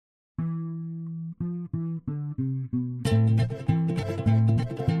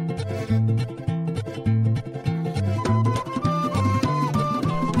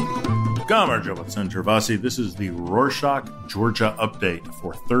Gervasi. This is the Rorschach, Georgia update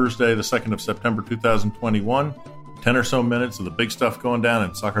for Thursday, the 2nd of September, 2021. 10 or so minutes of the big stuff going down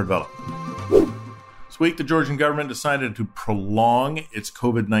in Sakartvelo. This week, the Georgian government decided to prolong its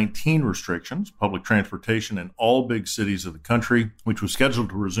COVID-19 restrictions. Public transportation in all big cities of the country, which was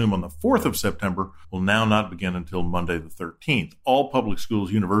scheduled to resume on the 4th of September, will now not begin until Monday the 13th. All public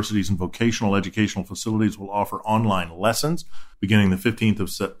schools, universities, and vocational educational facilities will offer online lessons beginning the 15th of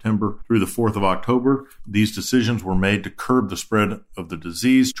September through the 4th of October. These decisions were made to curb the spread of the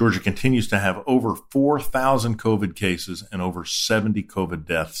disease. Georgia continues to have over 4,000 COVID cases and over 70 COVID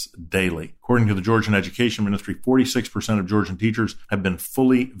deaths daily. According to the Georgian Education Ministry, 46% of Georgian teachers have been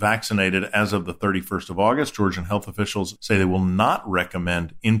fully vaccinated as of the 31st of August. Georgian health officials say they will not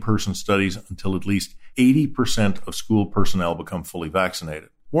recommend in-person studies until at least 80% of school personnel become fully vaccinated.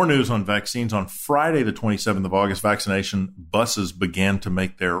 More news on vaccines. On Friday, the 27th of August, vaccination buses began to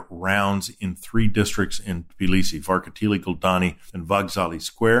make their rounds in 3 districts in Tbilisi, Varkatili, Guldani, and Vagzali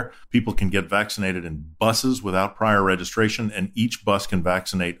Square. People can get vaccinated in buses without prior registration, and each bus can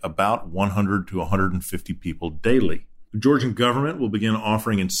vaccinate about 100 to 150 people daily. The Georgian government will begin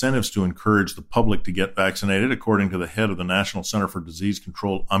offering incentives to encourage the public to get vaccinated. According to the head of the National Center for Disease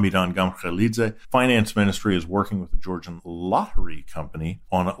Control, Amiran Gamkhelidze, Finance Ministry is working with the Georgian Lottery Company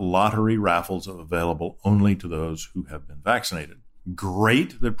on lottery raffles available only to those who have been vaccinated.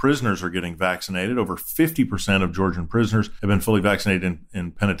 Great that prisoners are getting vaccinated. Over 50% of Georgian prisoners have been fully vaccinated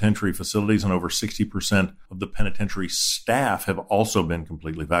in penitentiary facilities, and over 60% of the penitentiary staff have also been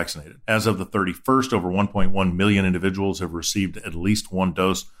completely vaccinated. As of the 31st, over 1.1 million individuals have received at least one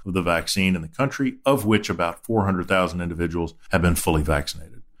dose of the vaccine in the country, of which about 400,000 individuals have been fully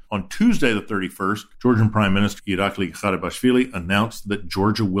vaccinated. On Tuesday, the 31st, Georgian Prime Minister Irakli Garibashvili announced that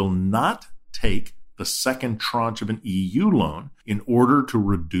Georgia will not take the second tranche of an EU loan in order to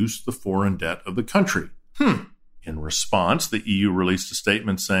reduce the foreign debt of the country. In response, the EU released a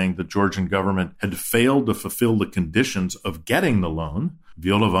statement saying the Georgian government had failed to fulfill the conditions of getting the loan.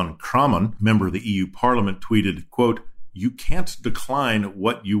 Viola von Kramon, member of the EU Parliament, tweeted, quote, "You can't decline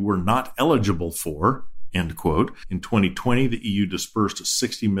what you were not eligible for," end quote. In 2020, the EU dispersed a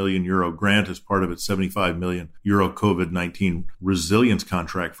 €60 million grant as part of its €75 million COVID-19 resilience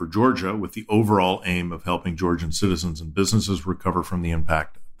contract for Georgia, with the overall aim of helping Georgian citizens and businesses recover from the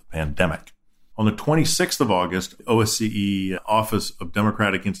impact of the pandemic. On the 26th of August, OSCE Office of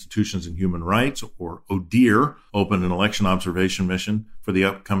Democratic Institutions and Human Rights, or ODIHR, opened an election observation mission for the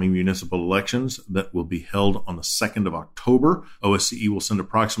upcoming municipal elections that will be held on the 2nd of October. OSCE will send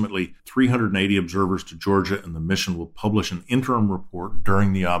approximately 380 observers to Georgia, and the mission will publish an interim report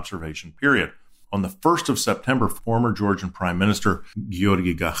during the observation period. On the 1st of September, former Georgian Prime Minister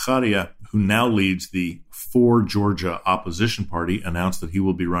Giorgi Gacharia, who now leads the For Georgia opposition party, announced that he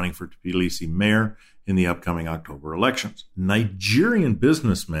will be running for Tbilisi mayor in the upcoming October elections. Nigerian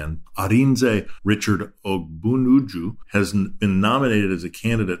businessman Arinze Richard Ogbunuju has been nominated as a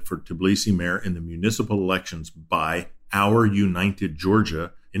candidate for Tbilisi mayor in the municipal elections by Our United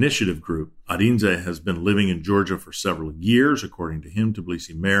Georgia Initiative Group. Arinze has been living in Georgia for several years. According to him,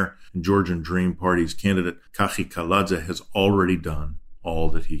 Tbilisi mayor and Georgian Dream Party's candidate Kachi Kaladze has already done all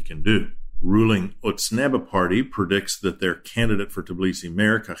that he can do. Ruling Otzneba Party predicts that their candidate for Tbilisi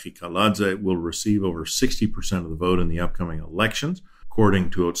mayor, Kachi Kaladze, will receive over 60% of the vote in the upcoming elections. According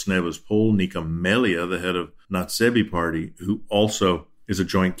to Otzneba's poll, Nika Melia, the head of Natsebi Party, who also is a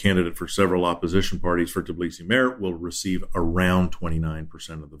joint candidate for several opposition parties for Tbilisi mayor, will receive around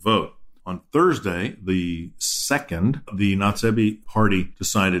 29% of the vote. On Thursday, the 2nd, the Natsebi Party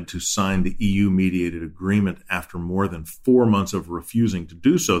decided to sign the EU-mediated agreement after more than 4 months of refusing to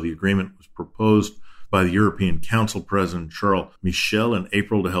do so. The agreement was proposed by the European Council President Charles Michel in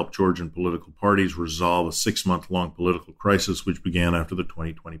April to help Georgian political parties resolve a 6-month-long political crisis which began after the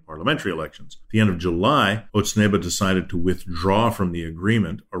 2020 parliamentary elections. At the end of July, Otzneba decided to withdraw from the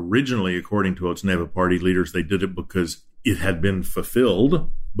agreement. Originally, according to Otzneba party leaders, they did it because it had been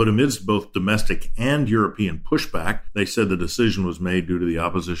fulfilled. But amidst both domestic and European pushback, they said the decision was made due to the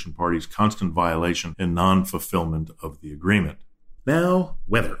opposition party's constant violation and non-fulfillment of the agreement. Now,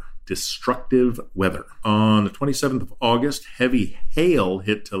 weather. Destructive weather. On the 27th of August, heavy hail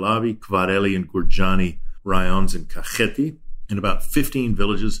hit Tel Aviv, Kvareli, and Gurjani rayons in Kakheti. In about 15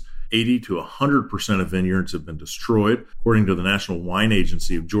 villages, 80 to 100% of vineyards have been destroyed. According to the National Wine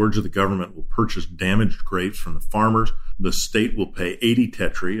Agency of Georgia, the government will purchase damaged grapes from the farmers. The state will pay 80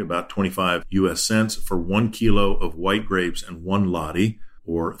 tetri, about 25 US cents, for 1 kilo of white grapes and 1 lati,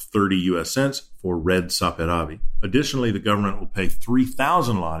 or 30 US cents, for red saperavi. Additionally, the government will pay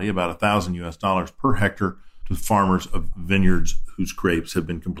 3,000 lati, about $1,000 US per hectare, to to farmers of vineyards whose grapes have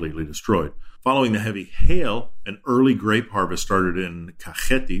been completely destroyed. Following the heavy hail, an early grape harvest started in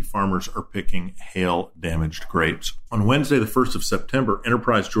Cajeti. Farmers are picking hail-damaged grapes. On Wednesday, the 1st of September,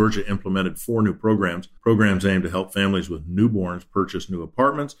 Enterprise Georgia implemented 4 new programs. Programs aimed to help families with newborns purchase new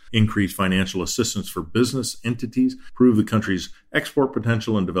apartments, increase financial assistance for business entities, improve the country's export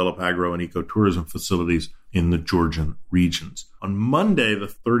potential, and develop agro and ecotourism facilities in the Georgian regions. On Monday, the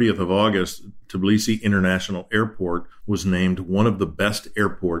 30th of August, Tbilisi International Airport was named one of the best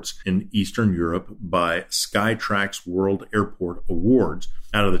airports in Eastern Europe by Skytrax World Airport Awards.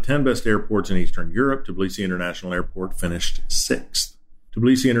 Out of the 10 best airports in Eastern Europe, Tbilisi International Airport finished 6th.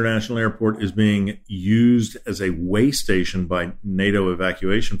 Tbilisi International Airport is being used as a way station by NATO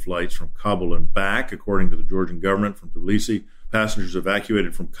evacuation flights from Kabul and back, according to the Georgian government. From Tbilisi, passengers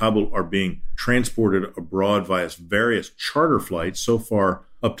evacuated from Kabul are being transported abroad via various charter flights. So far,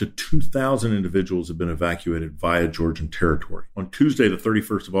 up to 2,000 individuals have been evacuated via Georgian territory. On Tuesday, the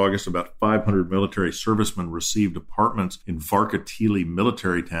 31st of August, about 500 military servicemen received apartments in Varkatili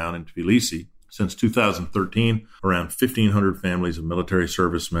military town in Tbilisi. Since 2013, around 1,500 families of military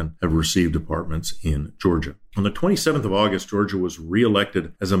servicemen have received apartments in Georgia. On the 27th of August, Georgia was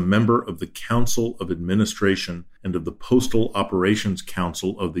reelected as a member of the Council of Administration and of the Postal Operations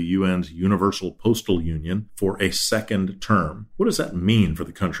Council of the UN's Universal Postal Union for a second term. What does that mean for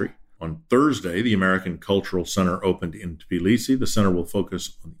the country? On Thursday, the American Cultural Center opened in Tbilisi. The center will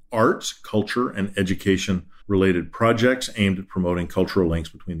focus on arts, culture, and education-related projects aimed at promoting cultural links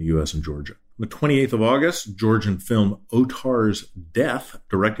between the U.S. and Georgia. On the 28th of August, Georgian film Otar's Death,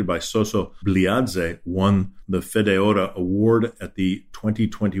 directed by Soso Bliadze, won the Fedeora Award at the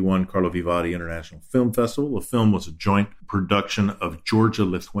 2021 Karlovy Vary International Film Festival. The film was a joint production of Georgia,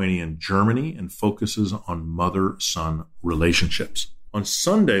 Lithuania, and Germany and focuses on mother-son relationships. On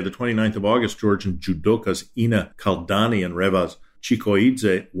Sunday, the 29th of August, Georgian judokas Ina Kaldani and Revaz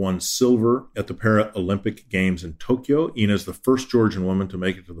Chikoidze won silver at the Paralympic Games in Tokyo. Ina is the first Georgian woman to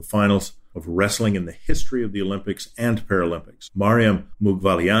make it to the finals of wrestling in the history of the Olympics and Paralympics. Mariam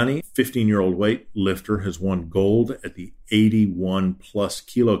Mugvaliani, 15-year-old weightlifter, has won gold at the 81-plus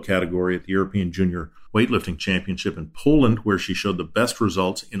kilo category at the European Junior Weightlifting Championship in Poland, where she showed the best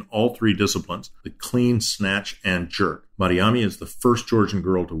results in all 3 disciplines, the clean, snatch, and jerk. Mariami is the first Georgian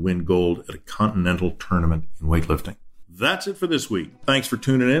girl to win gold at a continental tournament in weightlifting. That's it for this week. Thanks for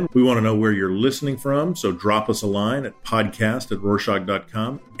tuning in. We want to know where you're listening from, so drop us a line at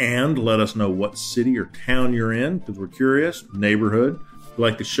podcast@rorschach.com and let us know what city or town you're in, because we're curious. Neighborhood. If you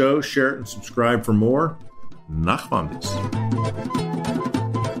like the show, share it and subscribe for more. Nachmandes.